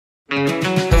I'm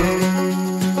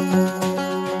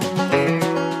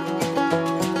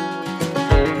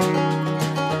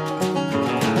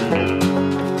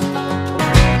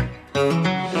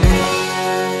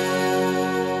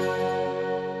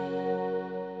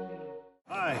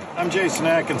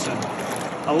Atkinson.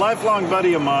 A lifelong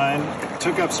buddy of mine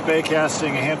took up spey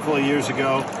casting a handful of years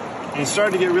ago and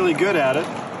started to get really good at it.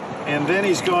 And then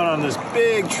he's going on this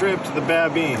big trip to the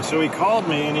Babine. So he called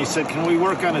me and he said, can we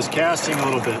work on his casting a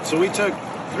little bit? So we took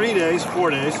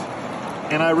 4 days,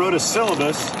 and I wrote a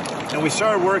syllabus, and we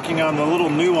started working on the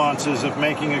little nuances of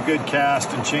making a good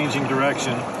cast and changing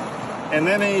direction. And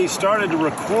then he started to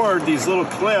record these little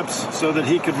clips so that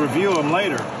he could review them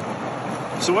later.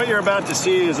 So what you're about to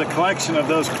see is a collection of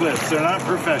those clips. They're not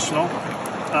professional,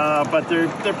 but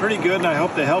they're pretty good, and I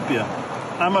hope they help you.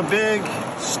 I'm a big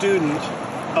student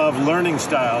of learning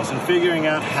styles and figuring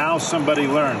out how somebody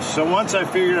learns. So once I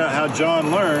figured out how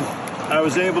John learned, I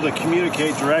was able to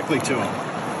communicate directly to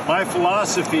him. My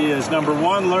philosophy is, number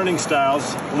one, learning styles,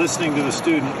 listening to the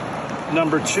student.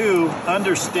 Number two,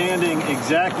 understanding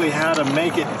exactly how to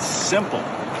make it simple.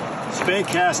 Spey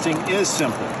casting is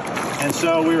simple. And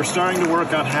so we were starting to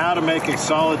work on how to make a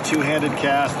solid two-handed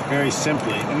cast very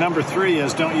simply. And number three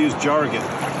is, don't use jargon.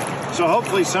 So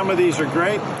hopefully some of these are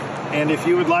great. And if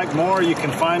you would like more, you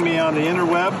can find me on the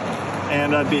interweb,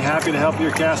 and I'd be happy to help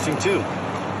your casting too.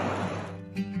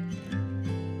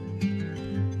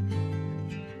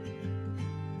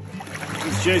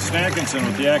 This is Atkinson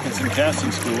with the Atkinson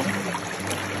Casting School.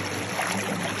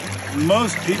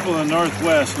 Most people in the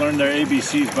Northwest learn their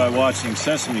ABCs by watching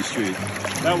Sesame Street.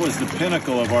 That was the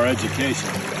pinnacle of our education.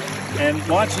 And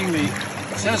watching the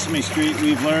Sesame Street,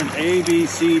 we've learned A, B,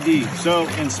 C, D. So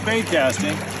in spey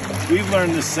casting, we've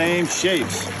learned the same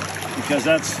shapes because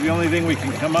that's the only thing we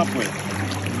can come up with.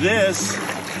 This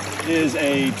is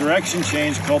a direction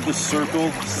change called the circle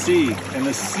C. And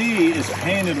the C is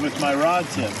painted with my rod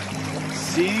tip.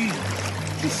 C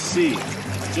to C,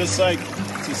 just like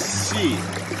to C.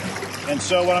 And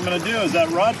so what I'm going to do is that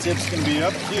rod tip's going to be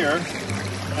up here,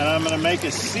 and I'm going to make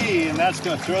a C, and that's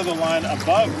going to throw the line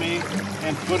above me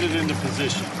and put it into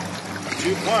position.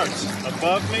 Two parts,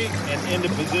 above me and into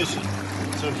position.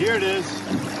 So here it is,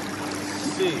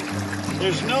 C.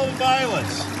 There's no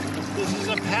violence. This is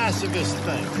a pacifist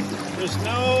thing. There's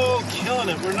no killing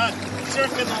it. We're not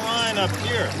circling the line up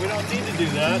here. We don't need to do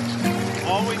that.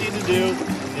 All we need to do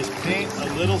is paint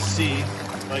a little C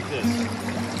like this.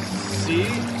 C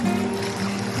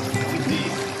to D.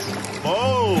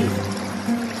 Oh!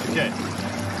 Okay,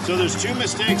 so there's two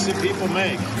mistakes that people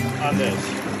make on this.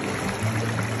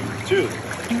 Two.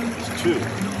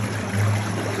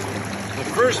 The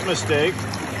first mistake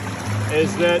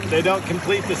is that they don't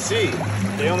complete the C.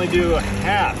 They only do a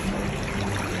half.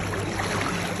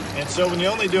 And so when you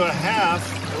only do a half,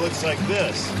 it looks like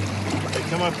this. They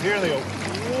come up here and they go,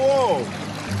 whoa!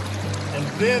 And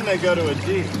then they go to a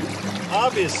D.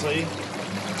 Obviously,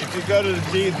 if you go to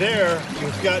the D there,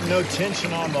 you've got no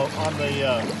tension on the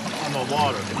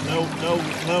water.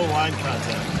 No line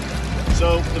contact.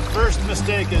 So the first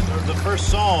mistake is, or the first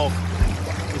solve,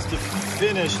 is to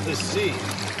finish the C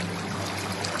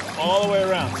all the way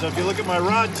around. So if you look at my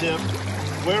rod tip,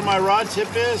 where my rod tip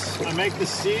is, I make the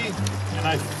C and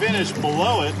I finish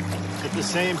below it at the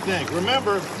same thing.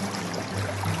 Remember,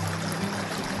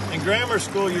 in grammar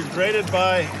school, you're graded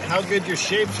by how good your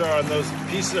shapes are on those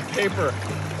pieces of paper.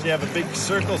 So you have a big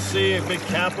circle C, a big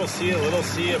capital C, a little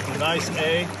C, a nice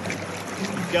A.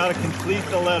 You've got to complete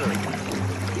the letter.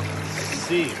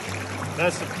 C.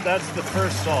 That's the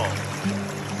first solve.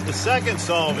 The second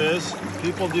solve is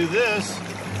people do this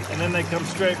and then they come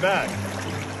straight back.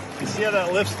 You see how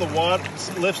that lifts the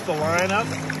line up?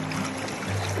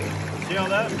 See all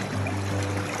that?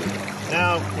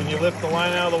 Now, when you lift the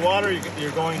line out of the water,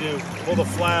 you're going to pull the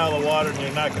fly out of the water, and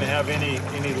you're not going to have any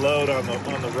load on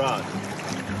the rod.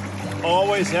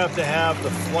 Always have to have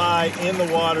the fly in the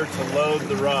water to load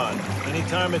the rod.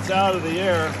 Anytime it's out of the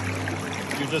air,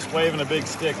 you're just waving a big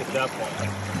stick at that point.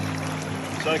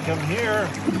 So I come here,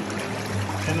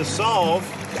 and the solve,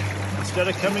 instead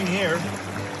of coming here,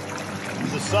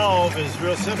 the solve is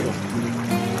real simple.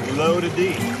 Low to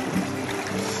D.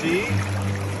 C.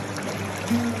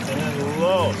 And then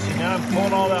low. See, now I'm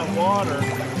pulling all that water,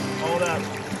 all that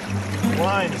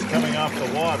line is coming off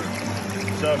the water.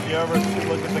 So if you ever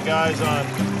look at the guys on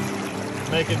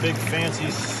making big fancy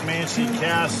smancy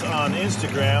casts on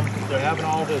Instagram, they're having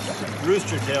all this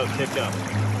rooster tail kick up.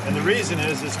 And the reason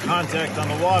is contact on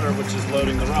the water, which is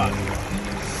loading the rod.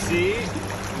 C,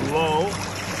 low,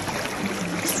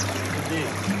 D.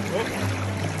 Whoop.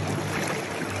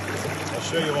 I'll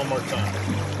show you one more time.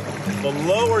 The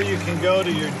lower you can go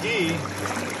to your D,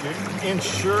 you're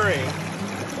ensuring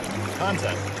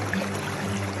contact.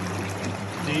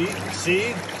 D,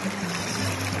 C,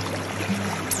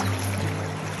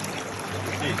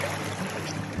 D.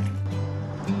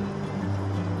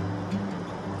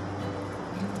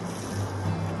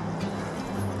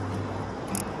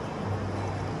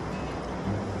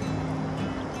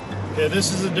 Okay,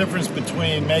 this is the difference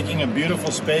between making a beautiful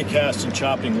spay cast and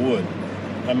chopping wood.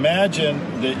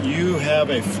 Imagine that you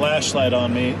have a flashlight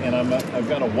on me and I've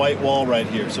got a white wall right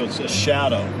here, so it's a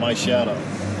shadow, my shadow.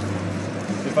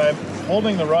 If I'm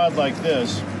holding the rod like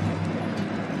this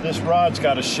rod's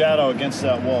got a shadow against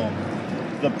that wall.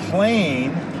 The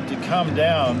plane to come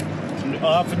down,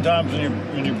 oftentimes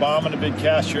when you're bombing a big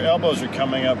cast, your elbows are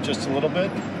coming up just a little bit.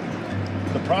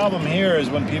 The problem here is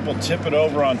when people tip it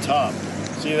over on top.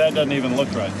 See, that doesn't even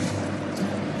look right.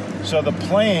 So the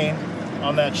plane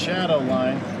on that shadow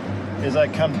line is I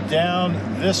come down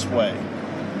this way.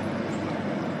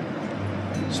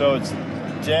 So it's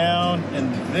down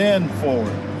and then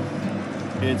forward.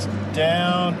 It's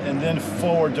down and then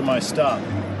forward to my stop.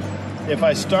 If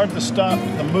I start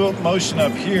the motion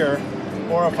up here,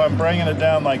 or if I'm bringing it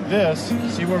down like this,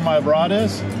 see where my rod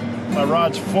is? My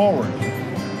rod's forward.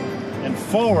 And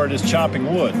forward is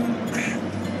chopping wood.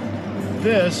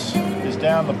 This is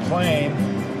down the plane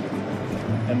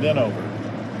and then over.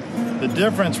 The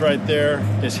difference right there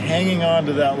is hanging on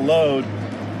to that load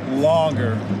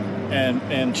longer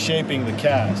and shaping the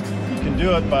cast. You can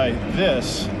do it by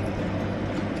this.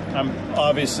 I'm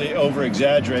obviously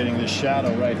over-exaggerating this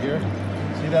shadow right here.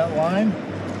 See that line?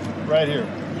 Right here,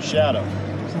 shadow.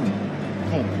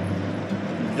 Boom.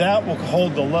 That will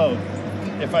hold the load.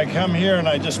 If I come here and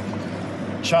I just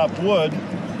chop wood,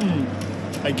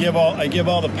 I give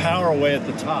all the power away at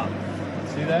the top.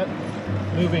 See that?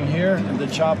 Moving here and to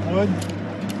chop wood,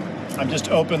 I'm just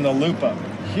open the loop up.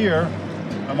 Here,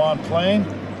 I'm on plane,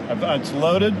 it's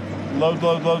loaded, load,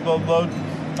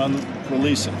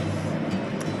 release it.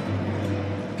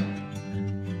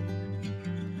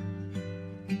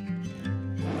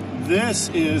 This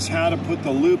is how to put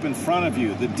the loop in front of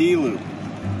you, the D loop.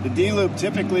 The D loop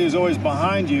typically is always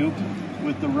behind you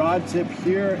with the rod tip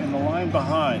here and the line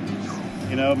behind.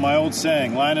 You know, my old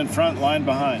saying, line in front, line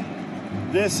behind.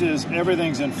 This is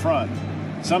everything's in front.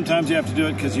 Sometimes you have to do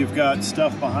it because you've got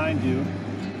stuff behind you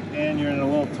and you're in a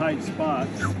little tight spot.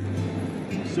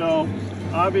 So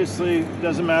obviously it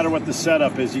doesn't matter what the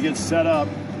setup is. You get set up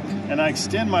and I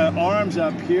extend my arms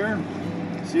up here.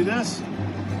 See this?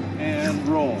 And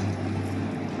roll.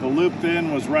 The loop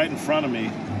then was right in front of me.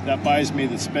 That buys me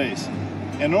the space.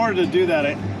 In order to do that,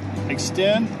 I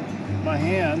extend my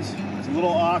hands. It's a little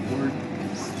awkward,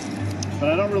 but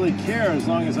I don't really care as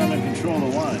long as I'm in control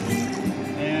of the line.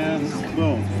 And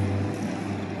boom.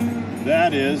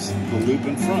 That is the loop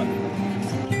in front.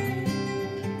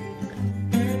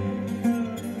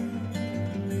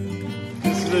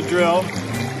 This is a drill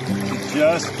to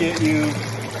just get you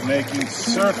making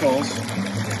circles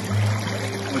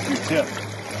with your tip.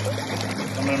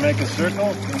 I'm going to make a circle,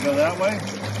 and go that way,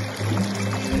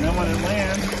 and then when it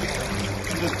lands,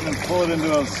 I'm just going to pull it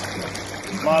into a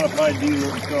modified D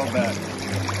loop and throw it back.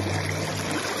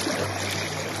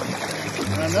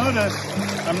 Now notice,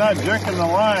 I'm not jerking the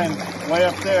line way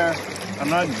up there. I'm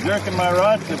not jerking my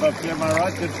rod tip up here. My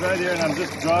rod tip's right here, and I'm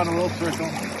just drawing a little circle.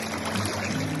 And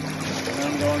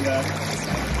then I'm going back.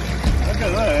 Look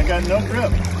at that, I got no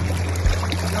grip.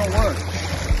 It don't work.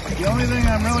 The only thing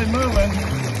I'm really moving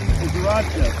is the rod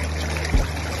tip.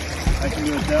 I can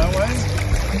do it that way.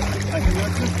 I can do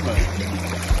it this way.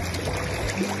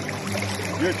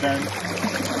 Your turn.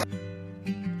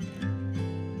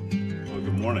 Well,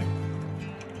 good morning.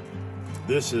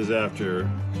 This is after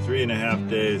 3.5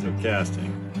 days of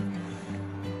casting.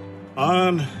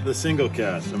 On the single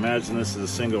cast, imagine this is a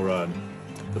single rod.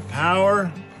 The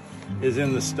power is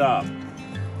in the stop.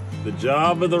 The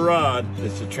job of the rod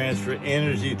is to transfer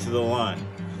energy to the line.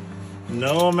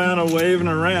 No amount of waving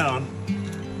around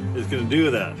is going to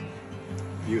do that.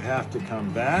 You have to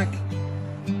come back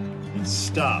and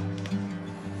stop.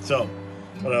 So,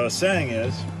 what I was saying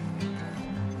is,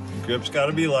 grip's got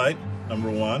to be light, number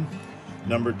one.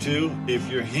 Number two,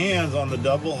 if your hands on the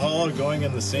double hull are going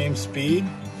in the same speed,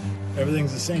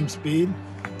 everything's the same speed,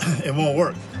 it won't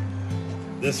work.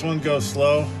 This one goes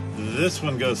slow, this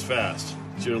one goes fast.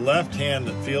 It's your left hand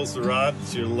that feels the rod,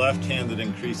 it's your left hand that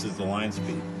increases the line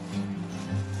speed.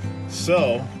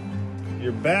 So,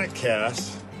 your back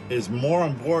cast is more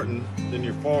important than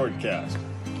your forward cast.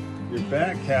 Your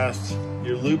back cast,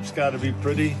 your loop's got to be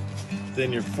pretty,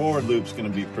 then your forward loop's going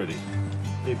to be pretty.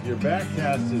 if your back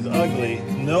cast is ugly,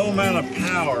 no amount of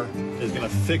power is going to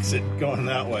fix it going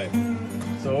that way.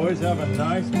 So always have a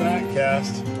nice back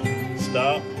cast.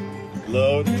 Stop,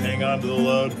 load, hang on to the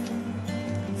load,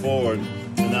 forward,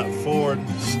 and that forward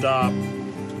stop,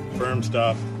 firm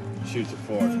stop, shoots it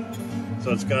forward.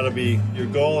 So it's got to be, your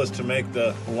goal is to make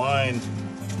the line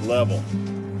level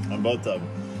on both of them.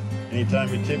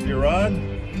 Anytime you tip your rod,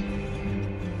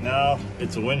 now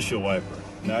it's a windshield wiper.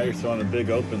 Now you're throwing a big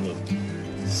open loop.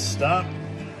 Stop,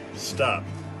 stop,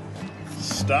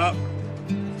 stop,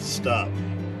 stop.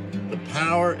 The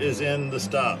power is in the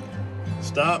stop.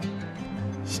 Stop,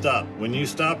 stop. When you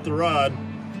stop the rod,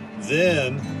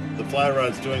 then the fly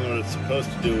rod's doing what it's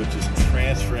supposed to do, which is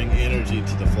transferring energy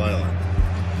to the fly line.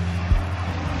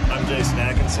 I'm Jason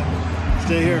Atkinson.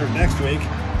 Stay here next week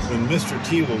when Mr.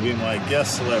 T will be my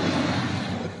guest celebrity.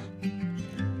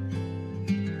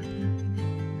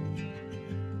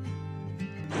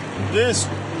 This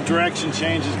direction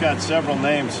change has got several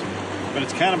names, but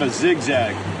it's kind of a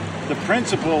zigzag. The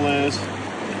principle is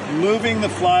moving the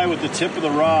fly with the tip of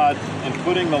the rod and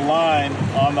putting the line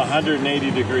on the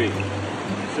 180 degree.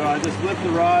 So I just lift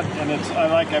the rod and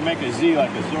I make a Z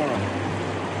like a Zorro.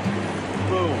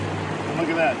 Boom. And look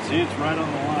at that. See, it's right on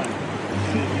the line.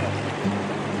 See it again.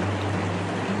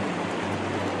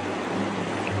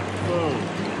 Boom.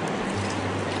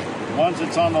 Once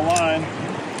it's on the line,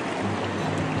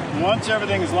 once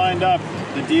everything's lined up,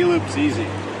 the D-loop's easy.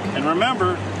 And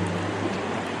remember,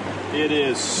 it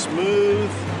is smooth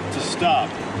to stop.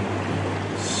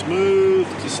 Smooth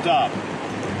to stop.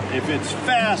 If it's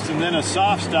fast and then a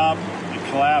soft stop, it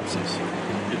collapses.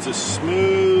 It's a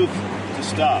smooth to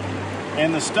stop.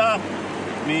 And the stop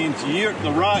means you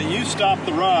stop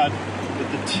the rod,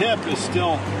 but the tip is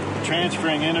still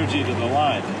transferring energy to the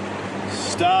line.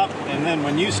 Stop, and then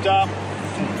when you stop.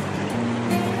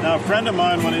 Now, a friend of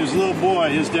mine, when he was a little boy,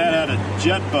 his dad had a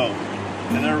jet boat,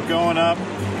 and they were going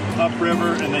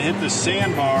upriver, and they hit the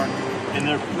sandbar, and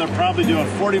they're probably doing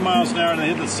 40 miles an hour, and they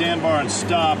hit the sandbar and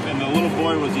stop, and the little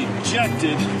boy was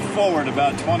ejected forward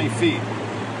about 20 feet.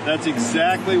 That's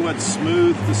exactly what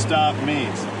smooth to stop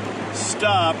means.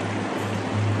 Stop,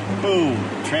 boom,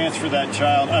 transfer that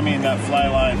fly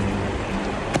line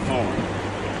forward.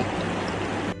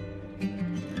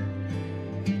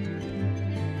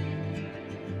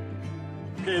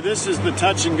 Okay, this is the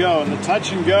touch and go, and the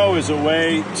touch and go is a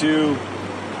way to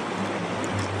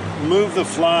move the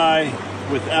fly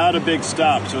without a big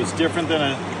stop. So it's different than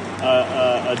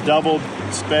a double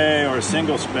spay or a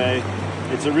single spay.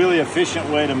 It's a really efficient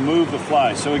way to move the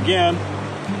fly. So again,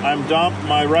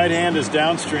 my right hand is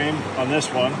downstream on this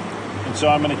one, and so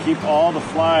I'm going to keep all the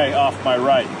fly off my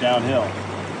right downhill.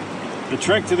 The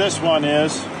trick to this one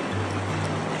is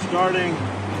starting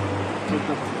with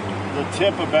the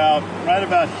tip right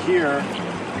about here.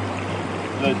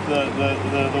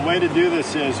 The way to do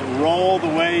this is roll the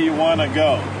way you want to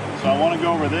go. So I want to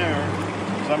go over there,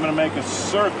 so I'm going to make a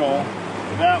circle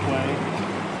that way.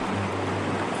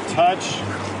 Touch,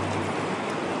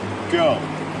 go.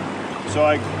 So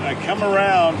I come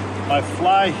around, my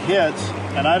fly hits,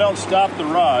 and I don't stop the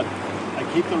rod. I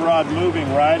keep the rod moving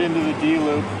right into the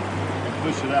D-loop and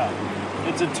push it out.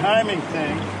 It's a timing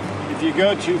thing. If you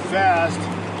go too fast,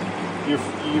 you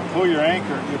pull your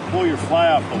anchor, you pull your fly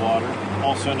off the water,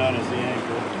 also known as the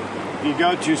anchor. If you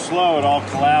go too slow, it all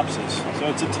collapses. So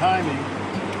it's a timing,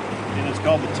 and it's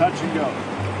called the touch and go.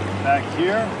 Back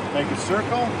here, make a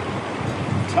circle,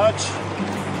 touch,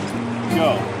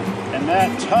 go. And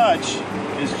that touch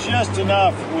is just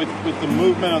enough with the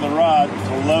movement of the rod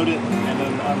to load it and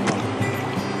then unload it.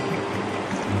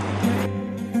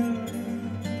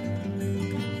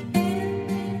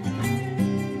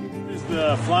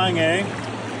 The flying A.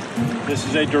 This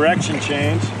is a direction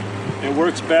change. It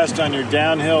works best on your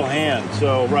downhill hand.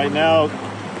 So right now,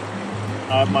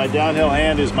 my downhill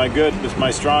hand is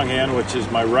my strong hand, which is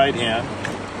my right hand.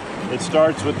 It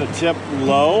starts with the tip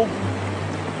low,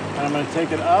 and I'm going to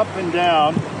take it up and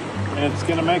down, and it's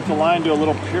going to make the line do a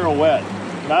little pirouette.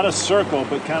 Not a circle,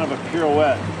 but kind of a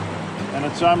pirouette.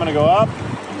 And so I'm going to go up,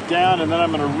 down, and then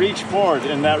I'm going to reach forward,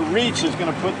 and that reach is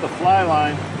going to put the fly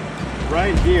line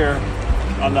right here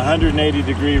on the 180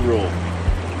 degree rule.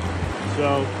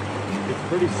 So it's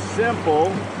pretty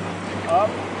simple.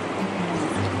 Up,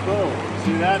 boom.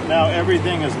 See that? Now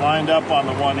everything is lined up on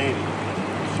the 180.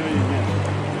 I'll show you again.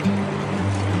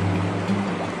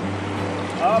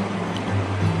 Up,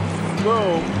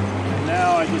 boom, and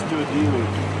now I just do a D-loop.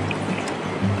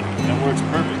 And it works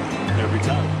perfect every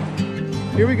time.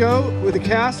 Here we go with a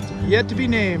cast yet to be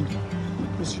named,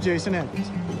 Mr. Jason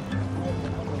Atkinson.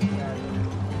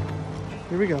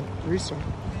 Here we go, restart.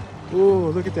 Ooh,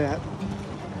 look at that.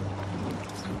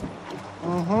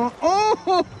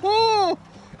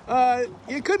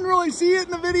 You couldn't really see it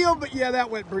in the video, but yeah, that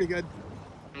went pretty good.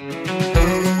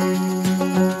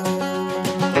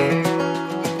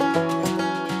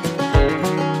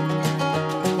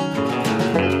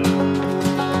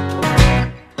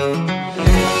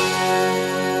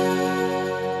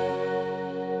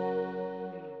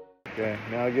 Okay,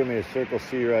 now give me a circle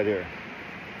C right here.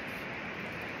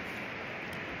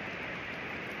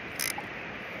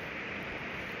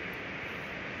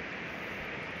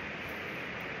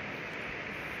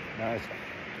 Nice.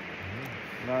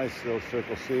 Nice little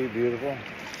circle C, beautiful.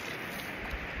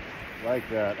 Like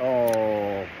that.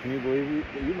 Oh, can you believe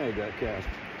you made that cast?